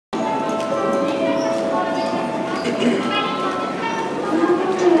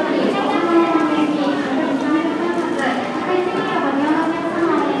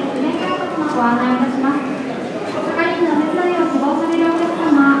ご案内いたします。係員の手伝いを希望されるお客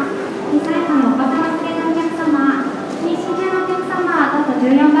様、2歳以下のお子様付けのお客様、妊娠中のお客様、どうぞ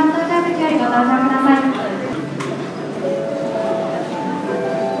14番搭乗口よりご搭乗ください。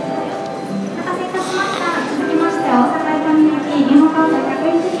お待たせいたしました。続きまして、大阪伊丹行き日本航空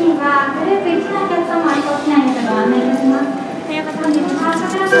101便はグループ1のお客様、飛行機内でご案内いたします。本日は朝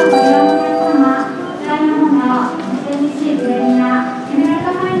からご利用のお客様、フライヤーモンの SNC プレミア、エメラル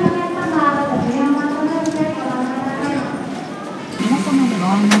ドファインのお客様、どうぞ14番搭乗口よりご搭乗ください。皆様にご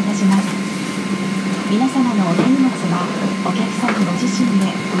案内いたします。皆様のお手荷物はお客様ご自身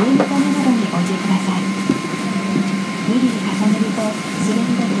で上の棚などに置いてください。無理に重ねると滑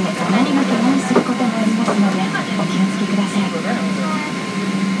り出て何が怪我をすることがありますのでお気をつけください。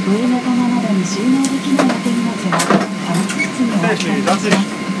上の棚などに収納できないお手荷物は貨物室にお預かりくださ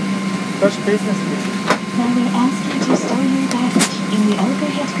い。Now we ask you to store your baggage in the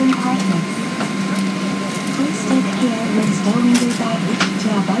overhead compartments. Please take care when storing your baggage to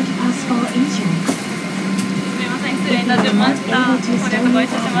avoid passport injury. すみません、失礼いたしました。ご連絡ご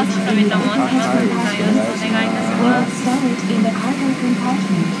一緒します。富田申します。よろしくお願いいたします。Store it in the cargo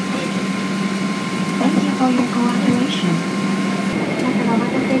compartment. Thank you for your cooperation. 皆様お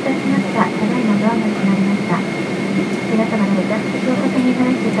待たせいたしました。ただいまドアが閉まりました。皆様のご着席を確認の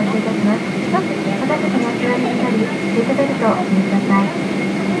み通過いたします。私たちにお座りになり、シートベルトをお締めください。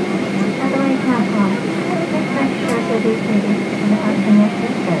Otherwise not home. Please make sure to be seated in the fasten your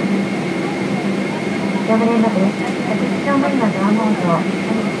seatbelt. 業務連絡です。客室乗務員はドアモードを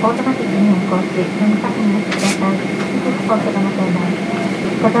オートマティックに変更し、全確認してください。please hold the button down.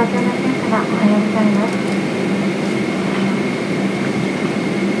 ご搭乗の皆様、おはようございます。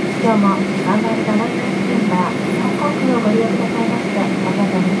今日もワンワールドライフセンター航空をご利用くださいましてありが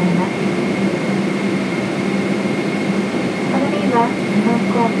とうございます。この便は日本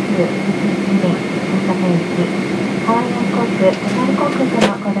航空101便大阪行きハワイアン航空タカル航空と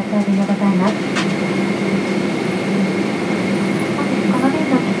のご搭乗便でございます。本日この便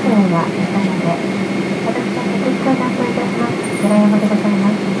の機種は以下ので私が客室を担当いたします寺山でございま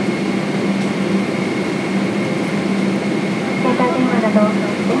す。携帯電話など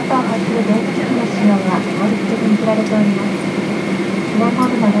電波を発する電子機器の使用は法律的に禁じられております。避難モー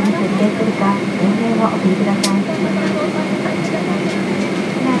ドなどに設定するか電源をお切りください。機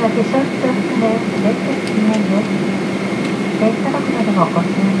内は化粧室を含めベッド付きないです。電子タバコなどもご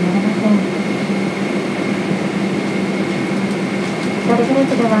使用になれません。一人グル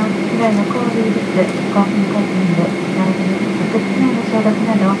ープでは機内の抗ウイルス、抗菌コーティング、並びに客室内の消毒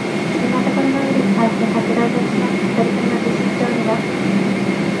など新型コロナウイルス感染拡大防止の取り組みを実施しております。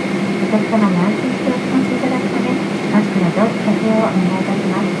お客様に安心してお過ごしいただくため、マスクの常時着用をお願いいたし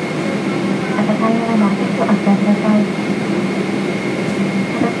ます。また会話はなるべくお伝えください。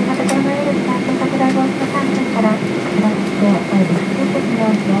また新型コロナウイルス感染拡大防止の観点から、クラス指定および普通席に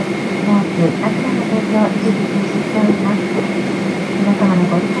おいて、マスク、アクラの提供を一時中止しております。皆様の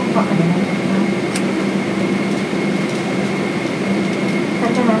ご理解をお願いいたします。そ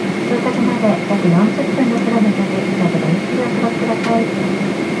れでは、到着まで約40分のプロの旅、どうぞごゆっくりお過ごしください。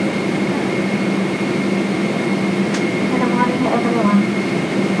Good morning, everyone.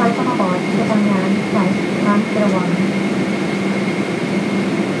 Welcome aboard Japan Airlines Flight 101.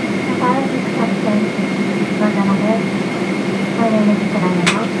 The following captain, welcome aboard. My name is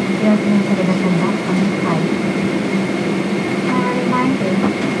Sarayama. You are being television on this flight. I will remind you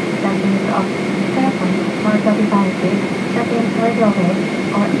that the use of telephone or the devices that is radio waves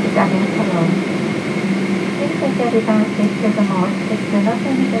or is against the law. Please set your devices to the mode which do not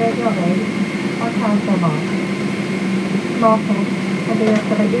emit radio waves or counter mode. Smoking and the use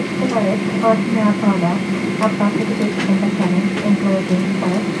of each cigarette or smell product are prohibited in the cabin, including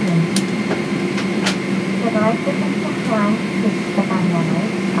smoking. The right to the flight is Japan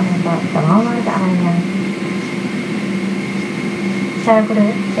Airlines, a member of the One World Alliance. Our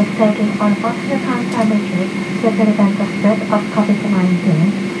group is taking all possible countermeasures to prevent the spread of COVID-19,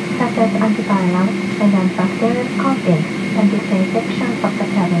 such as antiviral and antibacterial coating and disinfection of the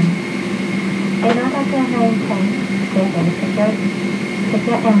cabin. In order to maintain safe and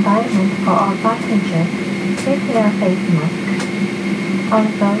secure environment for all passengers, please wear a face mask.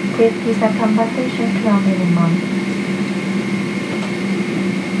 Also, please keep the conversation to a minimum.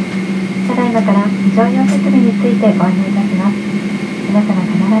 ただいまから乗用設備についてご案内いたします。皆様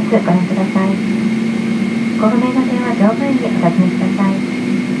必ずご覧ください。ご不明の点は乗務員にお尋ねください。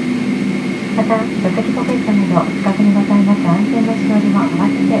また、座席ポケットなどお近くにございます安全のしおりも合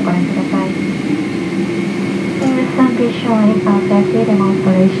わせてご覧ください。We will soon be showing our safety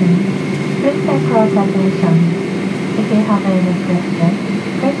demonstration. Please pay close attention. If you have any questions,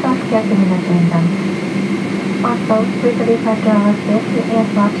 please cost carefully in attendance. Also, please refer to our safety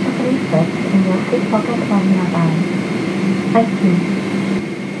earplugs leaflets in your seat pocket when you are down. Thank you.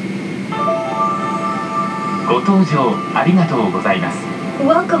 ご搭乗ありがとうございます。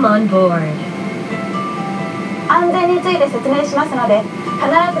 Welcome on board. 安全について説明しますので、必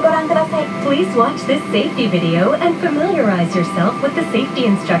ずご覧ください。 Please watch this safety video and familiarize yourself with the safety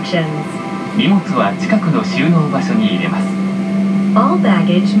instructions. 荷物は近くの収納場所に入れます。 All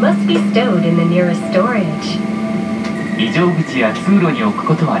baggage must be stowed in the nearest storage. 非常口や通路に置く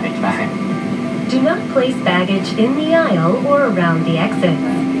ことはできません。 Do not place baggage in the aisle or around the exits.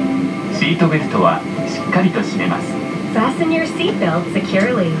 シートベルトはしっかりと締めます。 Fasten your seatbelt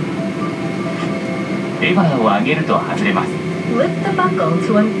securely. レバーを上げると外れます。 Lift the buckle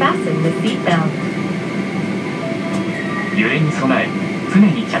to unfasten the seatbelt. 揺れに備え常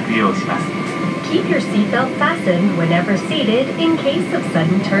に着用します。 Keep your seatbelt fastened whenever seated in case of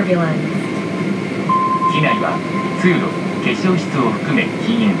sudden turbulence. 機内は通路、化粧室を含め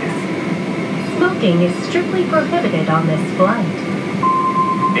禁煙です。 Smoking is strictly prohibited on this flight.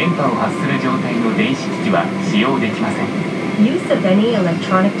 電波を発する状態の電子機器は使用できません。 Use of any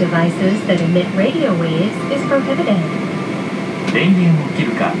electronic devices that emit radio waves is prohibited. 電源を切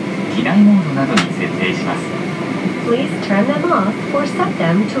るか機内モードなどに設定します。 Please turn them off or set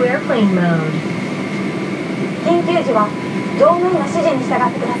them to airplane mode. 緊急時は乗務員の指示に従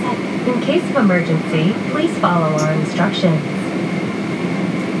ってください。 In case of emergency, please follow our instructions.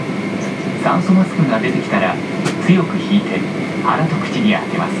 酸素マスクが出てきたら強く引いて鼻と口に当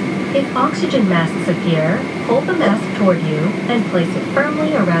てます。 If oxygen masks appear, hold the mask toward you and place it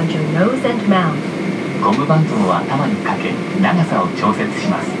firmly around your nose and mouth. ゴムバンドを頭にかけ長さを調節し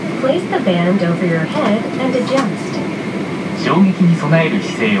ます。 Place the band over your head and adjust. 衝撃に備える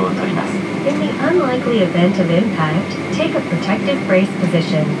姿勢をとります。 In the unlikely event of impact, take a protective brace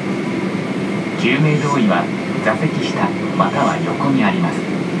position. 救命胴衣は座席下または横にあります。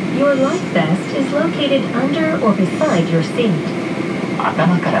 Your life vest is located under or beside your seat.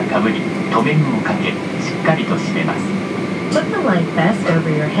 頭からかぶり留め具をかけしっかりと締めます。 Put the life vest over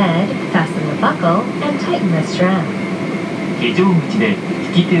your head, fasten the buckle, and tighten the strap. 非常口で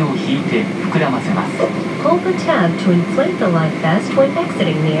引き手を引いて膨らませます。 Pull the tab to inflate the life vest when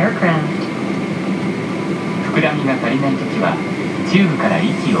exiting the aircraft. 膨らみが足りないときはチューブから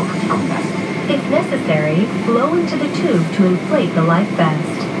息を吹き込みます。 If necessary, blow into the tube to inflate the life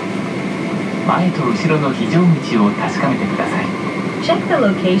vest. 前と後ろの非常口を確かめてください。 Check the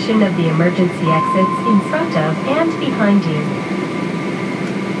location of the emergency exits in front of and behind you.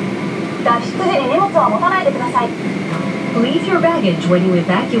 脱出時に荷物は持たないでください。 Leave your baggage when you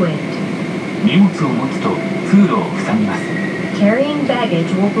evacuate. 荷物を持つと通路を塞ぎます。 Carrying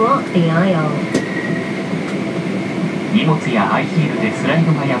baggage will block the aisle. 荷物やハイヒールでスライ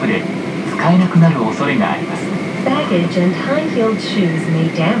ドが破れ使えなくなる恐れがあります。 Baggage and high-heeled shoes may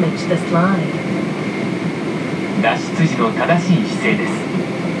damage the slide. 脱出時の正しい姿勢です。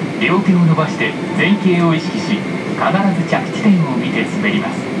両手を伸ばして前傾を意識し必ず着地点を見て滑りま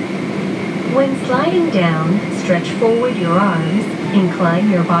す。 When sliding down, stretch forward your arms, incline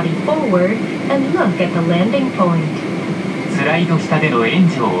your body forward, and look at the landing point. スライド下での援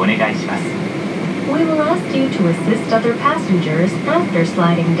助をお願いします。 We will ask you to assist other passengers after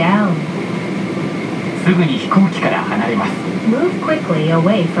sliding down. すぐに飛行機から離れます。 Move quickly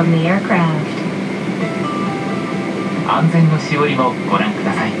away from the aircraft. 安全のしおりもご覧く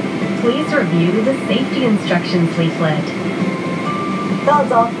ださい。 Please review the safety instructions leaflet. どう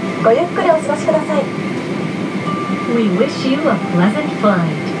ぞごゆっくりお過ごしください。 We wish you a pleasant flight.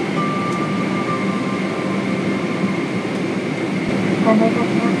 ご案内いたし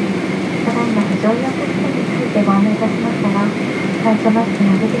ます。ただいま非常用システムについてご案内いたしましたが、酸素マスクが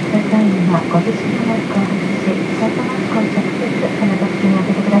出てきた際にはご自身のマスクを外し、酸素マスクを直接鼻と口に当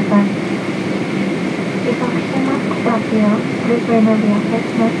ててください。If oxygen masks are here, please remove your face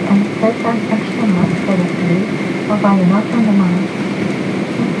mask and place an oxygen mask directly or by your mouth on the mouth.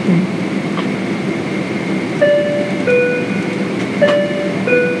 Thank you.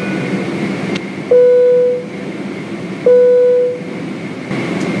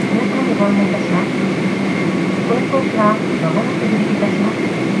 皆さんにご案内いたします。飛行機はまもなく離陸いたします。シ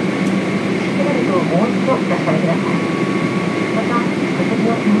ートベルトをもう一度出されてください。また、お席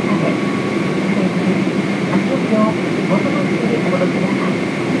を背もたれ、テーブル、足置きを元の位置にお戻しください。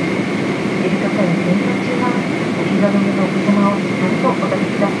デリカフェの点灯中は、お膝の上のお子様をしっかりとお抱き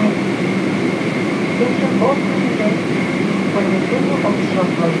ください。Attention all passengers, when resuming official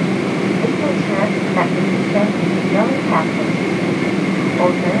flight, please ensure that the seatbelt is securely fastened.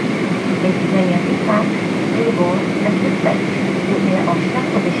 Also, please lay your feet back, stable, and sit back. You may optional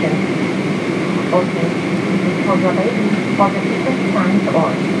position. Also, please hold your baby for the seatbelt signs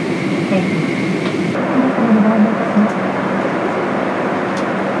on. Thank you.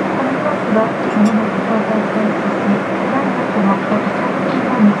 は間もなく搭載開始し、フライトから国際空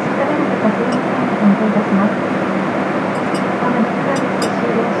港にしばらく活用サービスに停車します。まもなくサービス終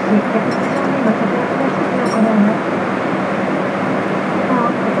了し、客室正面の着陸の準備を行います。な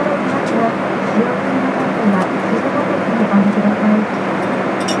お、恐れ入りますが、使用中のバスはシートポケットにお入れください。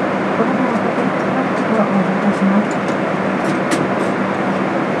お肌を固定しますことをお願いいたします。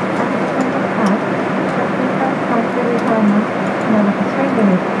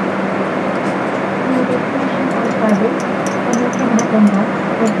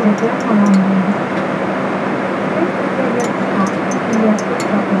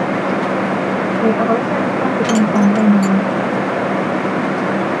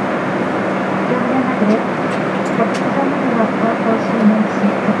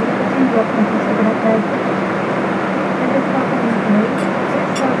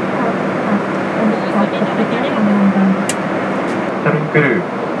クルー、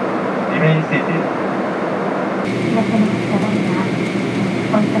地面についていらっしゃいましたライナー、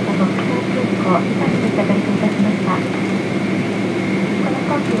大阪国際空港伊丹に着陸いたしました。この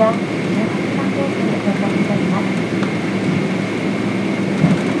飛行機は18番ゲートに到着いたします。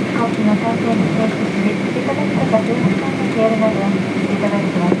飛行機の体勢に停止し、シートベルトが18回に消えるまで、シートベ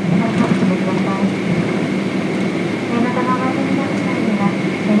ルトはそのまま締めください。目元の周りになる際には、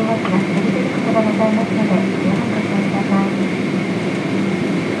手荷物が滑り出ることがございますので、十分ご注意ください。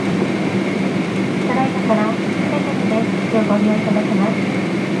から全てでご利用いただけます。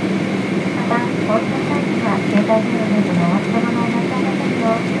また、放送際には携帯電話などのお忘れ物をなさいません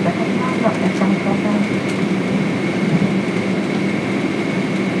よう、お先の前をお確かめください。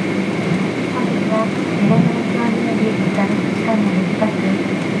本日は事前の影響によりサービス時間が短く、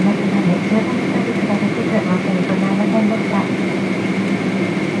皆様で十分にサービスができず申し訳ございませんでした。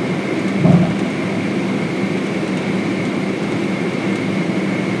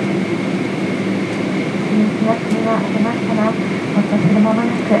4月には明けましたが、ほっとする間もな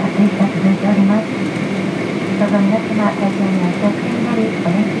く暑い日が続いております。どうぞ皆様、体調にお気をつけになり、お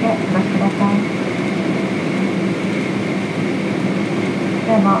元気でお過ごしください。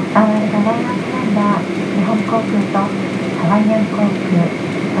今日も青割がライナーカレンダー、日本航空とハワイアン航空、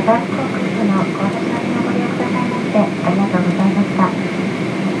カタール航空とのコード商品をご利用くださいましてありがとうございました。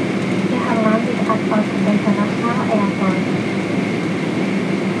You have landed at Osaka International Airport.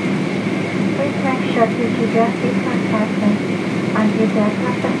 Please make sure to keep your seatbelt fastened until the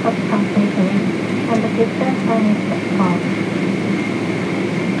aircraft stops completely and the seatbelt sign is off.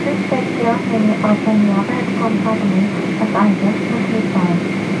 Please take care when you open your overhead compartment as I just notified.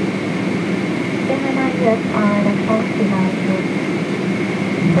 Reminders are electronic devices.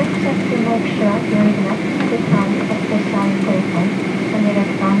 Please check to make sure there is nothing behind special equipment and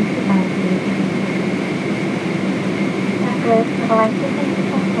electronic devices. Good. I'd like to thank you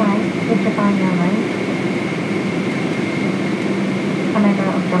for flying with Japan Airlines, a member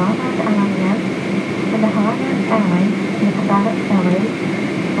of the Northern Alliance, and the Hawaiian Airlines, and the Qatar Airways,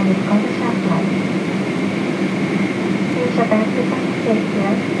 and the Scottish Airlines. We wish you a very pleasant stay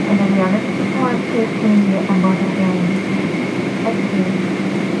here, and we are looking forward to seeing you on board again. Thank you.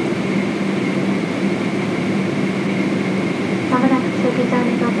 まもなく駐機場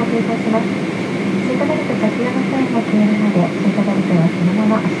に到着いたします。シートベルト着用の際が消えるので、シートベルトはその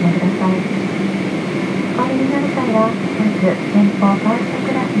ままお締めください。お降りになる際は、まず前方ファースト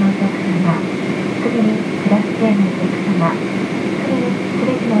クラスのお客様、次にクラス J のお客様、次にス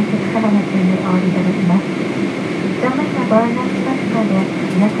レジのお客様の順にお降りいただきます。乗務員がご案内しますので、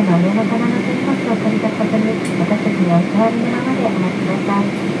皆様上の棚の手荷物を取り出さずに、私たちにお座りのままでお待ちくださ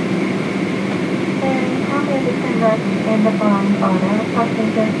い。Will be conducted in the following order: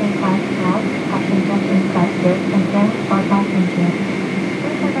 passengers in first class, passengers in class D, and then all passengers.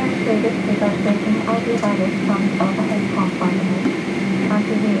 Please remain seated without taking all devices from the overhead compartment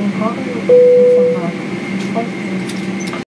until we inform you to disengage.